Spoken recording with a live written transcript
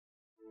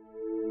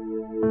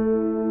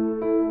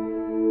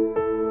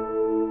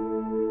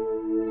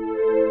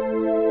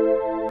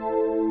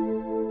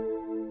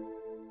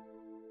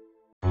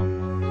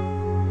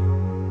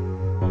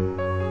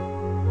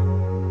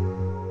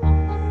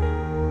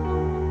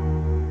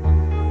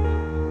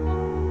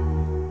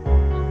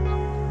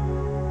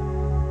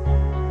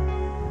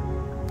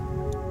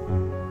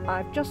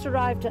I've just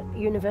arrived at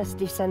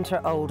University Centre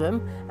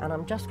Oldham and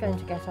I'm just going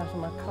to get out of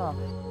my car.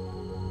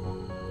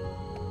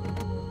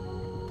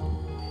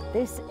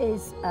 This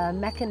is a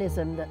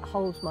mechanism that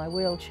holds my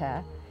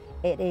wheelchair.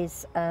 It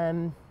was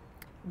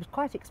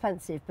quite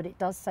expensive, but it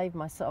does save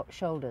my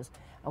shoulders.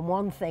 And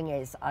one thing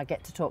is, I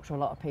get to talk to a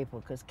lot of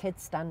people because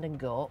kids stand and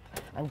go up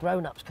and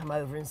grown-ups come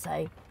over and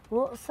say,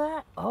 "What's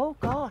that? Oh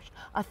gosh,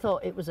 I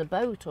thought it was a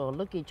boat or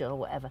luggage or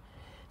whatever."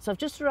 So I've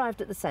just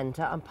arrived at the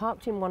centre. I'm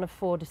parked in one of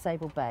 4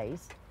 disabled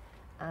bays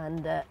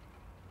and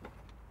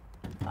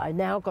I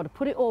now got to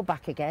put it all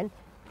back again,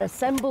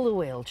 assemble the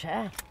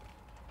wheelchair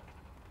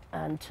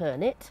and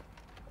turn it.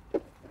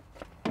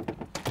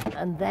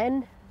 And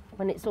then,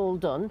 when it's all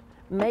done,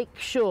 make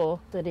sure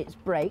that it's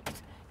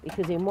braked,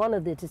 because in one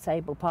of the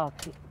disabled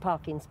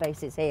parking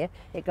spaces here,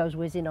 it goes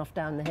whizzing off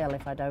down the hill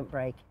if I don't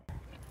brake.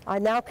 I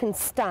now can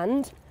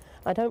stand.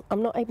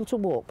 I'm not able to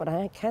walk, but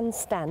I can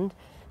stand,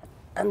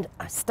 and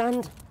I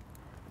stand,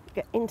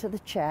 get into the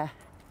chair.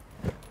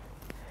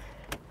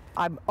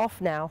 I'm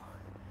off now.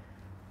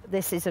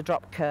 This is a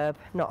drop curb,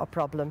 not a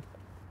problem.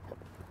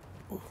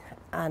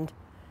 And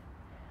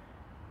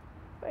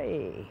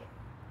hey.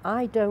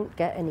 I don't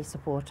get any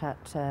support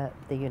at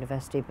the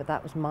university, but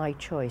that was my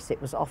choice. It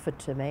was offered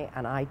to me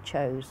and I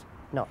chose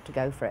not to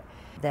go for it.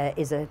 There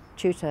is a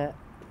tutor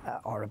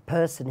or a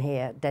person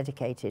here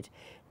dedicated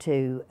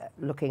to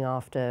looking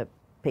after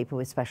people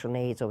with special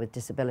needs or with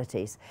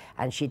disabilities,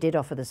 and she did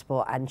offer the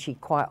support, and she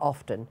quite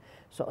often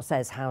sort of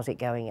says, "How's it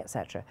going?"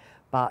 etc.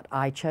 But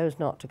I chose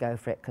not to go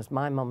for it because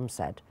my mum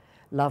said,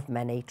 "Love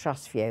many,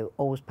 trust few,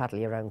 always paddle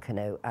your own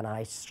canoe," and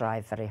I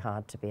strive very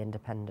hard to be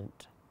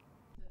independent.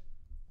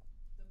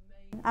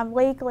 I'm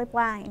legally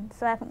blind,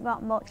 so I haven't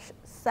got much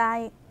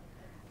sight.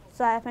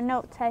 So I have a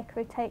note taker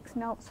who takes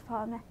notes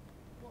for me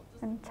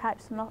and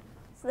types them up.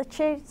 So the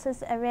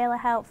tutors are really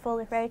helpful,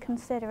 they're very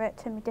considerate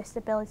to my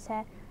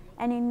disability.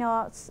 Any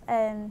notes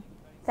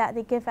that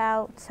they give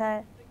out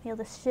to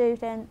the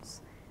students,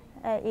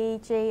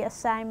 e.g.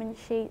 assignment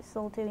sheets,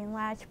 they'll do in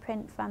large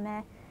print for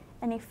me.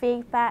 Any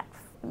feedback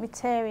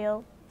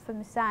material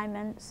from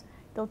assignments,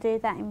 they'll do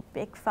that in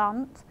big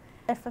font.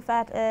 If I've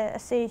had a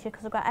seizure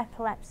because I've got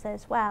epilepsy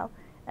as well,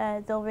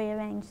 they'll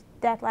rearrange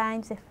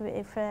deadlines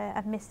if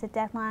I've missed a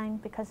deadline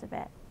because of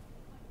it.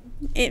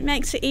 It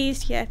makes it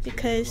easier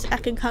because I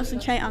can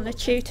concentrate on the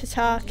tutor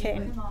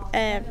talking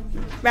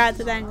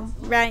rather than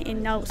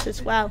writing notes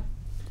as well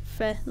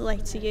for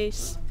later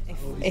use.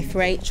 If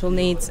Rachel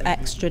needs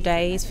extra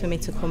days for me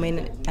to come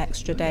in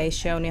extra days,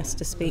 she only has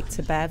to speak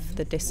to Bev,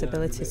 the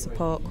disability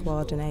support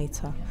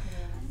coordinator,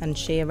 and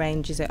she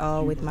arranges it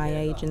all with my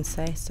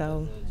agency,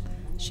 so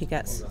she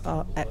gets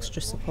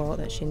extra support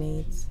that she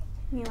needs.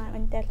 You like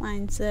when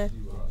deadlines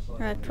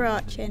are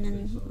approaching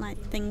and like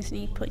things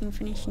need putting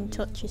finishing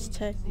touches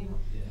to.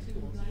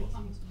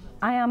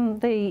 I am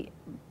the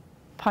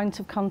point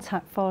of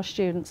contact for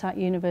students at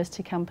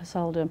University Campus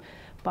Oldham,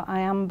 but I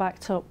am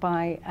backed up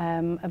by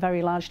a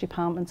very large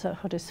department at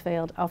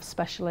Huddersfield of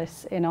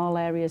specialists in all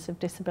areas of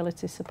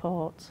disability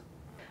support.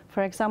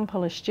 For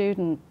example, a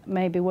student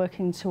may be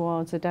working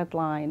towards a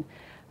deadline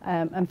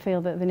and feel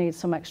that they need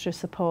some extra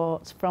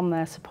support from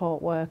their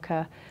support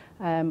worker,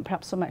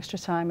 perhaps some extra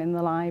time in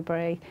the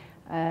library,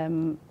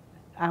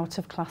 out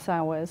of class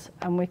hours,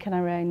 and we can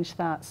arrange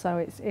that,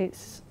 so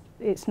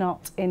it's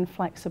not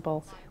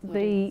inflexible.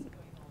 The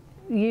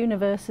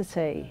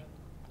university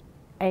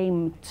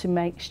aim to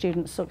make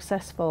students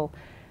successful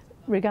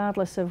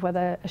regardless of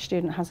whether a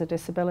student has a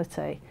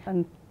disability,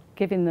 and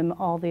giving them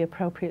all the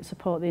appropriate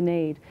support they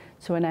need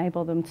to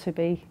enable them to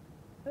be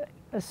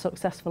as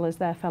successful as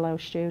their fellow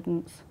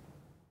students.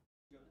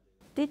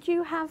 Did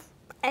you have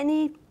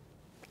any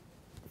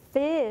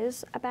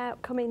fears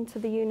about coming to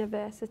the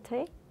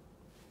university?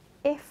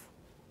 If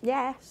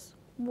yes,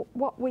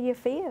 what were your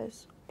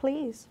fears,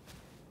 please?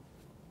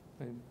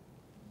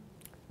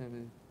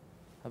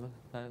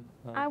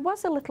 I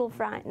was a little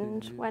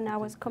frightened when I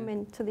was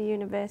coming to the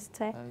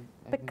university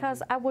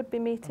because I would be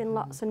meeting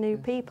lots of new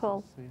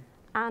people,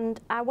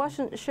 and I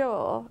wasn't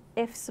sure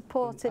if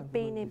support had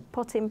been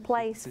put in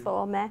place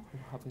for me.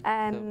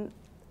 I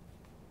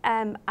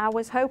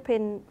was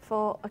hoping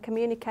for a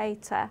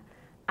communicator,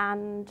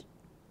 and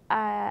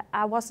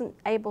I wasn't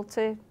able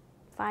to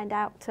find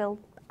out till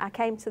I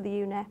came to the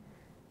uni,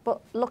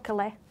 but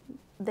luckily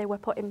they were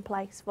put in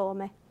place for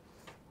me.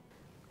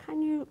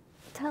 Can you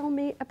tell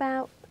me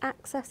about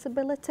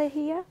accessibility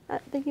here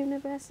at the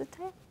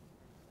university?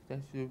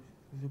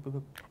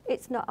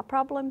 It's not a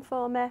problem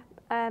for me.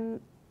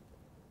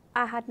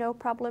 I had no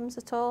problems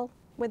at all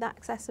with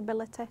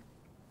accessibility.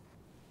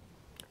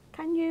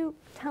 Can you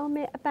tell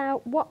me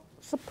about what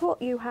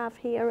support you have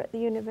here at the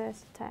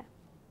university?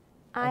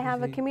 I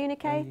have a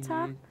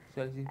communicator,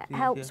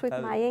 helps with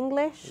my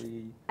English,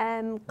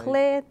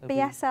 clear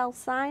BSL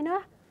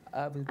signer,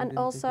 and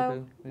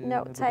also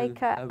note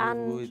taker,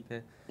 and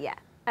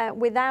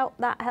without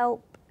that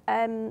help,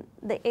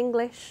 the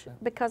English,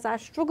 because I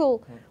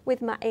struggle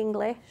with my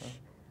English,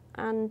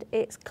 and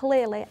it's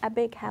clearly a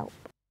big help.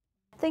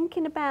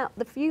 Thinking about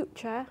the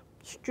future,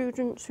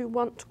 students who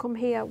want to come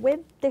here with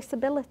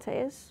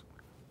disabilities,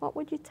 what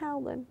would you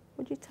tell them?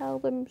 Would you tell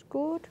them it's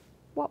good?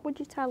 What would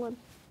you tell them?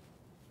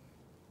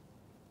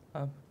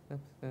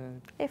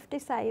 If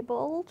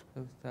disabled,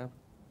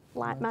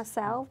 like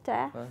myself,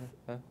 deaf,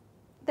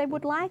 they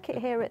would like it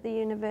here at the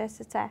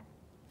university.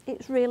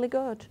 It's really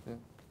good.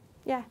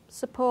 Yeah,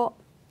 support.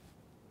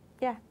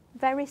 Yeah,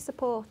 very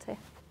supportive.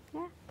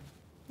 Yeah,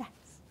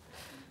 yes.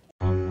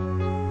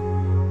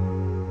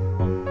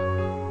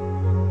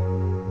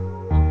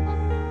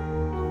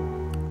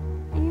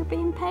 Are you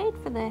being paid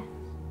for this?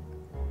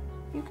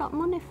 You got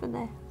money for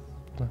this?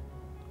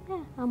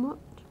 Yeah, how much?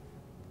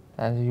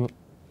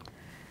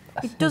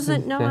 He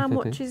doesn't know how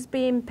much he's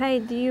being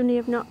paid. The uni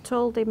have not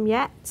told him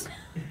yet.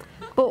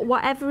 But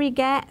whatever he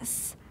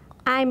gets,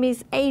 I'm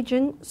his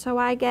agent, so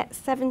I get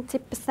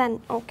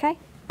 70%, okay?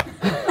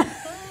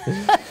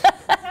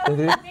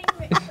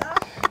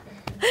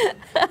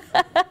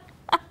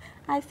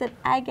 I said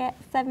I get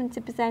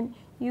 70%,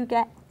 you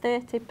get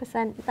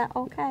 30%. Is that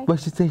okay?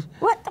 What's the thing?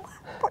 What?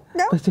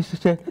 No. What's this?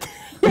 Yes,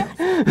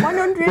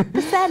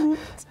 100%.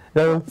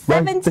 No,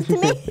 70 to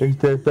me.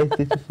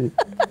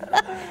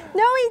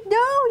 No,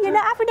 you're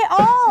not having it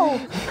all.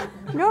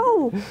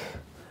 No.